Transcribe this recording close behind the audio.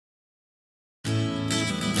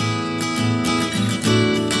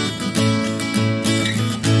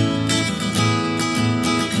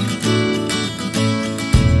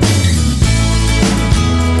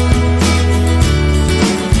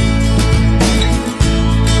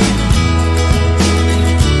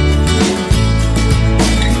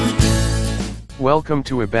Welcome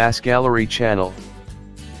to Ebas Gallery channel.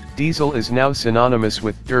 Diesel is now synonymous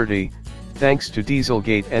with dirty, thanks to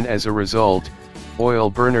Dieselgate, and as a result, oil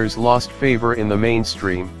burners lost favor in the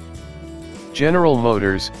mainstream. General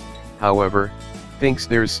Motors, however, thinks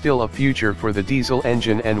there's still a future for the diesel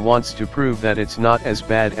engine and wants to prove that it's not as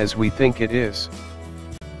bad as we think it is.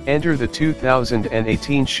 Enter the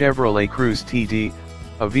 2018 Chevrolet Cruze TD,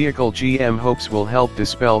 a vehicle GM hopes will help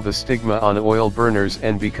dispel the stigma on oil burners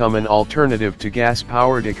and become an alternative to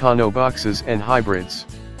gas-powered econoboxes and hybrids.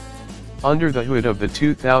 Under the hood of the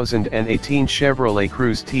 2018 Chevrolet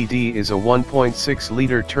Cruze TD is a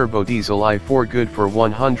 1.6-liter turbodiesel i4 good for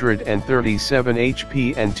 137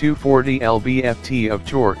 HP and 240 lb-ft of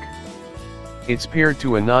torque. It's paired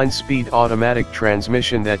to a 9-speed automatic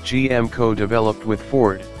transmission that GM co-developed with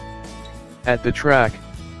Ford. At the track,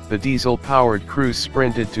 the diesel-powered Cruze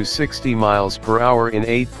sprinted to 60 miles per hour in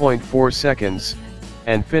 8.4 seconds,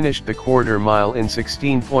 and finished the quarter mile in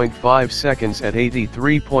 16.5 seconds at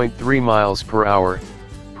 83.3 miles per hour,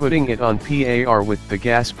 putting it on par with the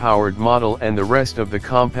gas-powered model and the rest of the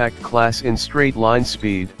compact class in straight-line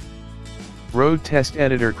speed. Road test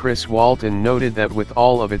editor Chris Walton noted that with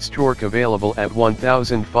all of its torque available at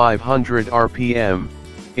 1,500 RPM,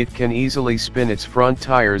 it can easily spin its front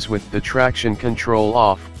tires with the traction control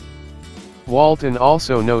off. Walton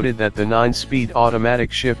also noted that the 9-speed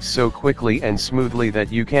automatic shifts so quickly and smoothly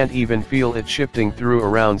that you can't even feel it shifting through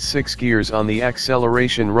around 6 gears on the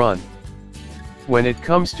acceleration run. When it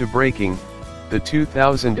comes to braking, the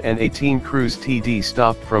 2018 Cruze TD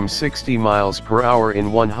stopped from 60 miles per hour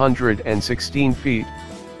in 116 feet,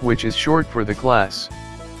 which is short for the class.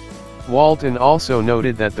 Walton also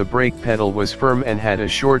noted that the brake pedal was firm and had a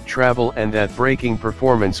short travel and that braking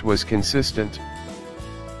performance was consistent.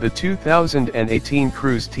 The 2018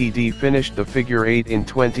 Cruze TD finished the figure 8 in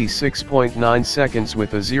 26.9 seconds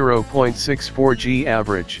with a 0.64 G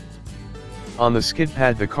average. On the skid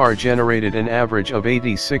pad the car generated an average of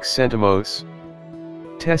 86 centimos.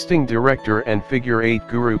 Testing director and figure 8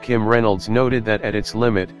 guru Kim Reynolds noted that at its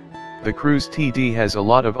limit, the Cruze TD has a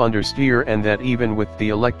lot of understeer and that even with the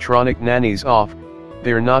electronic nannies off,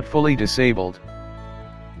 they're not fully disabled.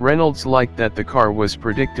 Reynolds liked that the car was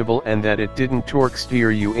predictable and that it didn't torque steer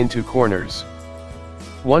you into corners.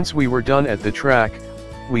 Once we were done at the track,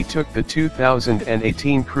 we took the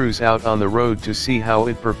 2018 Cruze out on the road to see how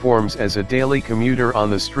it performs as a daily commuter on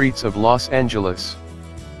the streets of Los Angeles.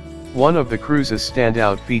 One of the Cruze's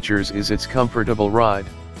standout features is its comfortable ride.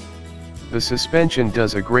 The suspension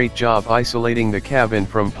does a great job isolating the cabin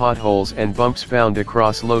from potholes and bumps found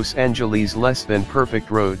across Los Angeles' less than perfect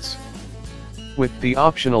roads. With the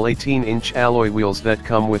optional 18-inch alloy wheels that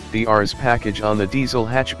come with the RS package on the diesel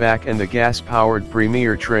hatchback and the gas-powered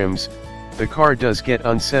Premier trims, the car does get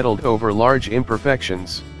unsettled over large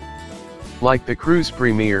imperfections. Like the Cruze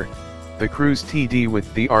Premier, the Cruze TD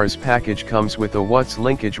with the RS package comes with a Watts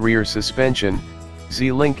linkage rear suspension,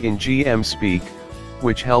 Z-Link in GM speak,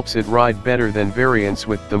 which helps it ride better than variants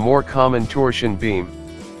with the more common torsion beam.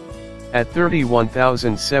 At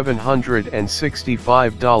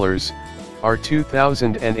 $31,765, our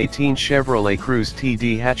 2018 Chevrolet Cruze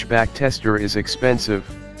TD Hatchback tester is expensive.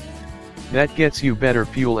 That gets you better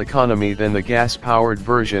fuel economy than the gas-powered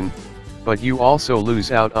version, but you also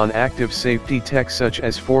lose out on active safety tech such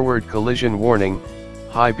as forward collision warning,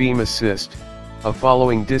 high beam assist, a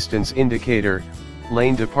following distance indicator,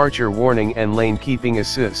 lane departure warning and lane keeping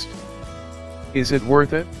assist. Is it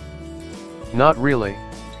worth it? Not really.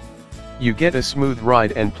 You get a smooth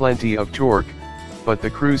ride and plenty of torque, but the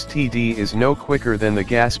Cruze TD is no quicker than the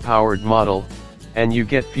gas-powered model, and you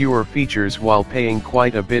get fewer features while paying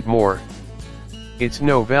quite a bit more. It's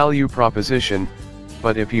no value proposition,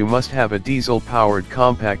 but if you must have a diesel-powered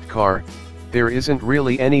compact car, there isn't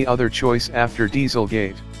really any other choice after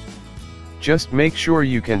Dieselgate. Just make sure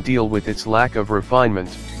you can deal with its lack of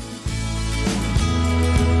refinement.